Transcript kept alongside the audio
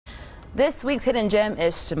This week's hidden gem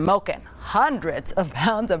is smoking. Hundreds of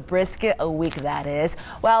pounds of brisket a week, that is.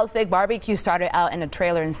 Wild Fig BBQ started out in a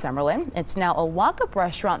trailer in Summerlin. It's now a walk-up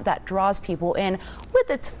restaurant that draws people in with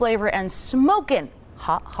its flavor and smoking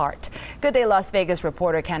hot heart. Good Day Las Vegas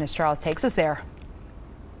reporter Candace Charles takes us there.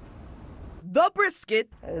 The brisket.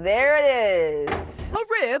 There it is. The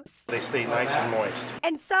ribs. They stay nice and moist.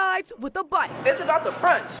 And sides with a bite. It's about the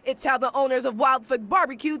crunch. It's how the owners of Wild Fig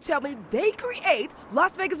BBQ tell me they create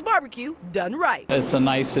Las Vegas barbecue done right. It's a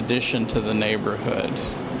nice addition to the neighborhood,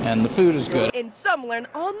 and the food is good. In Summerlin,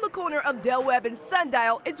 on the corner of Webb and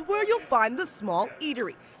Sundial, is where you'll find the small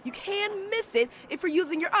eatery. You can miss it if you're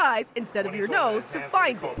using your eyes instead of your nose to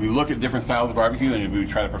find it. We look at different styles of barbecue and we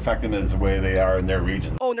try to perfect them as the way they are in their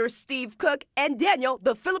region. Owners Steve Cook and Daniel,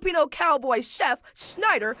 the Filipino cowboy chef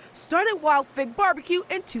Schneider, started Wild Fig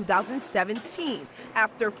BBQ in 2017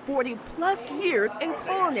 after 40-plus years in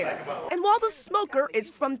culinary. And while the smoker is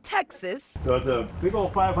from Texas, So it's a big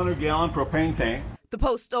old 500-gallon propane tank. the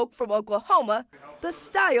post oak from Oklahoma, the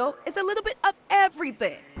style is a little bit of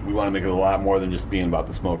everything. We want to make it a lot more than just being about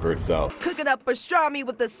the smoker itself. Cooking up pastrami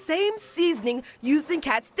with the same seasoning used in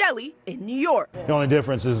Cat's Deli in New York. The only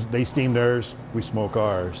difference is they steam theirs, we smoke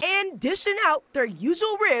ours. And dishing out their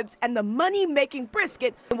usual ribs and the money-making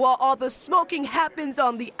brisket. And while all the smoking happens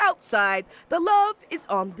on the outside, the love is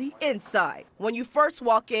on the inside. When you first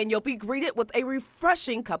walk in, you'll be greeted with a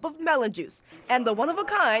refreshing cup of melon juice and the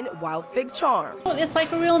one-of-a-kind Wild Fig charm. It's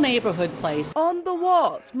like a real neighborhood place. On the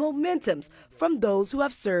walls, momentums from those who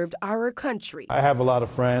have served our country. I have a lot of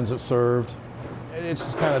friends that served. It's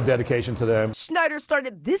just kind of dedication to them. Schneider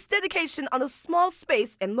started this dedication on a small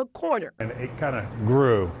space in the corner. And it kind of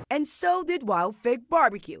grew. And so did Wild Fig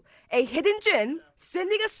BBQ, a hidden gem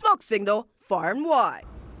sending a smoke signal far and wide.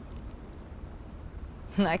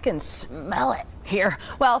 I can smell it here.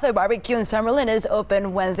 Wild Fig BBQ in Summerlin is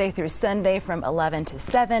open Wednesday through Sunday from 11 to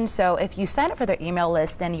 7. So if you sign up for their email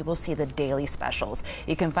list, then you will see the daily specials.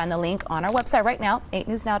 You can find the link on our website right now,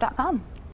 8newsnow.com.